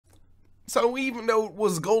So even though it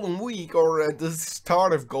was Golden Week, or at the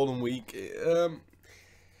start of Golden Week, I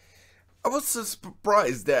was so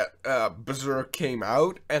surprised that Berserk came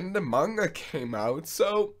out and the manga came out.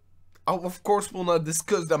 So I of course will not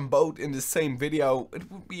discuss them both in the same video. It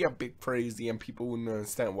would be a bit crazy and people wouldn't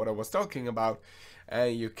understand what I was talking about.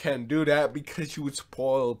 And you can't do that because you would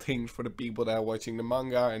spoil things for the people that are watching the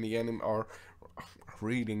manga and the anime, or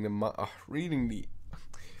watching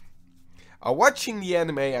the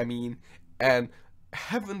anime, I mean, and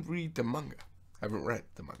haven't read the manga. Haven't read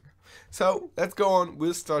the manga. So let's go on.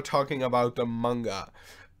 We'll start talking about the manga.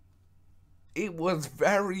 It was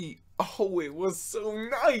it was so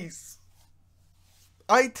nice.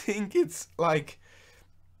 I think it's like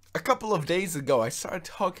a couple of days ago I started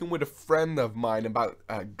talking with a friend of mine about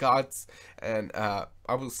gods, and I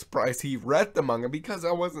was surprised he read the manga because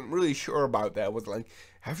I wasn't really sure about that. I was like,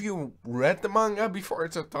 have you read the manga before I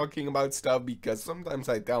start talking about stuff? Because sometimes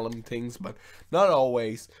I tell him things, but not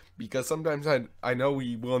always, because sometimes I know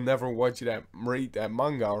he will never read that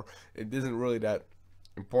manga, or it isn't really that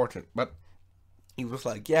important. But he was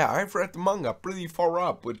like, yeah, I've read the manga pretty far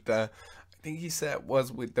up with the, I think he said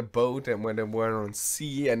was with the boat, and when they were on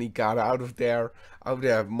sea and he got out of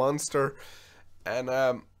that monster. And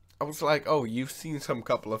I was like, oh, you've seen some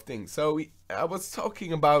couple of things. So I was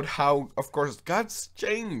talking about how, of course, God's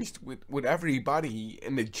changed with everybody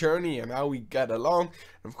in the journey and how we get along.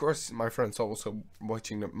 And of course, my friend's also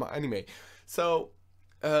watching the anime. So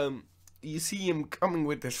you see him coming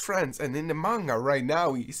with his friends, and in the manga right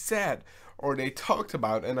now he said, or they talked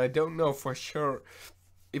about, and I don't know for sure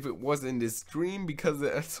if it was in this dream, because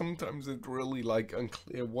sometimes it's really like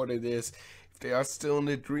unclear what it is, if they are still in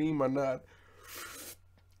the dream or not.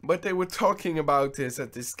 But they were talking about this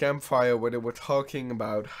at this campfire, where they were talking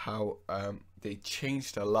about how they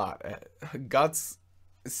changed a lot. Guts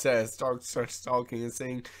starts talking and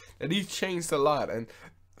saying that he changed a lot, and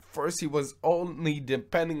first he was only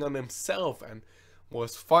depending on himself and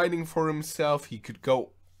was fighting for himself. He could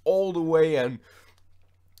go all the way and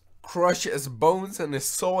crush his bones and his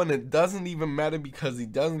soul, and it doesn't even matter because he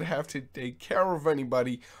doesn't have to take care of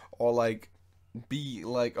anybody, or like be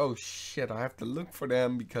like, oh shit, I have to look for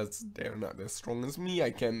them because they're not as strong as me. I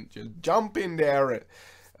can just jump in there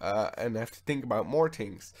and have to think about more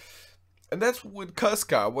things. And that's with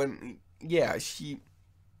Casca, when she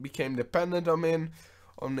became dependent on him.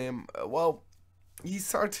 Well, he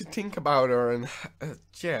started to think about her, and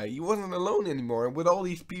he wasn't alone anymore. And with all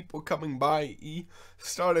these people coming by, he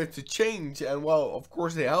started to change. And well, of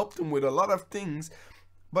course, they helped him with a lot of things,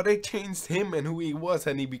 but they changed him and who he was,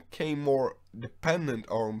 and he became more dependent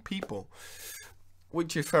on people,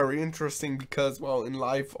 which is very interesting because, well, in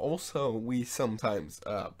life also we sometimes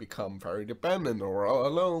become very dependent or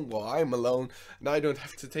alone. Well, I'm alone and I don't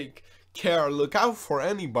have to take care or look out for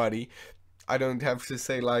anybody. I don't have to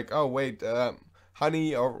say like, oh wait,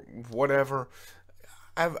 honey, or whatever,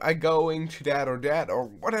 I go into that or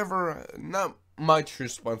whatever. Not much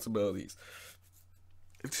responsibilities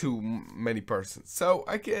to many persons, so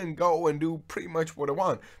I can go and do pretty much what I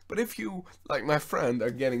want. But if you, like my friend,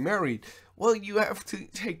 are getting married, well, you have to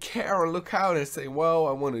take care and look out and say, well,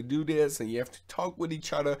 I want to do this, and you have to talk with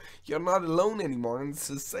each other. You're not alone anymore, and it's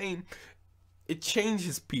the same. It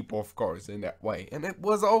changes people, of course, in that way. And it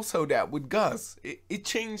was also that with Gus, it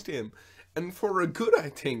changed him, and for a good, I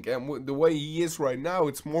think. And with the way he is right now,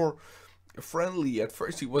 it's more friendly. At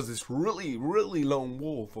first he was this really lone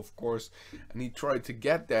wolf, of course, and he tried to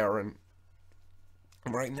get there, and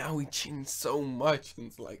right now he changed so much, and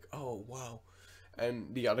it's like, oh wow.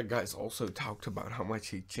 And the other guys also talked about how much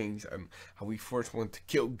he changed, and how he first wanted to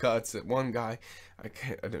kill Guts. That one guy, I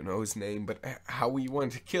don't know his name, but how he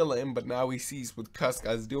wanted to kill him, but now he sees what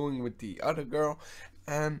Casca's doing with the other girl,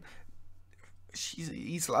 and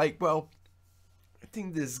he's like, well, I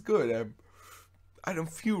think this is good. I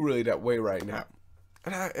don't feel really that way right now,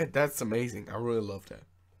 and that's amazing. I really love that.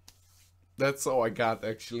 That's all I got,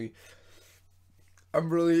 actually.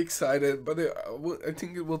 I'm really excited, but I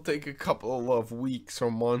think it will take a couple of weeks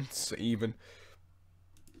or months even,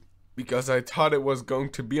 because I thought it was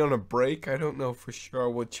going to be on a break. I don't know for sure. I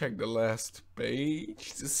will check the last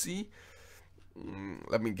page to see.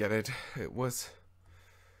 Let me get it. It was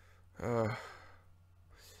oh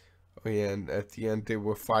yeah, and at the end they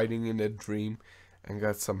were fighting in a dream and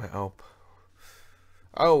got some help.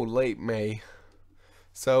 Oh, late May.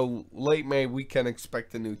 So late May we can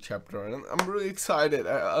expect a new chapter, and I'm really excited.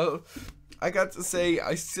 I got to say,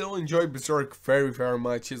 I still enjoy Berserk very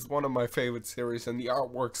much. It's one of my favorite series, and the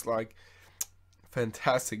artwork's like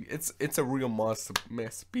fantastic. It's a real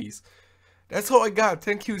masterpiece. That's all I got.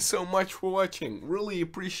 Thank you so much for watching. Really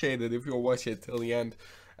appreciate it if you'll watch it till the end.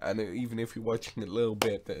 and even if you're watching a little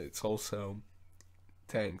bit, it's also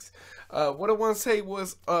thanks. What I want to say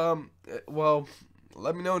was, well,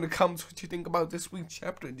 let me know in the comments what you think about this week's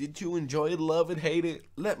chapter. Did you enjoy it, love it, hate it?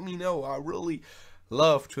 Let me know. I really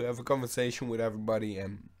love to have a conversation with everybody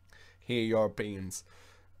and hear your opinions.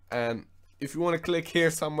 And if you want to click here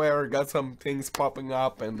somewhere, got some things popping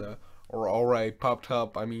up and or already popped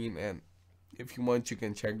up, I mean, and if you want, you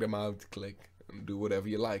can check them out, click and do whatever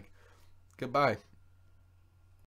you like. Goodbye.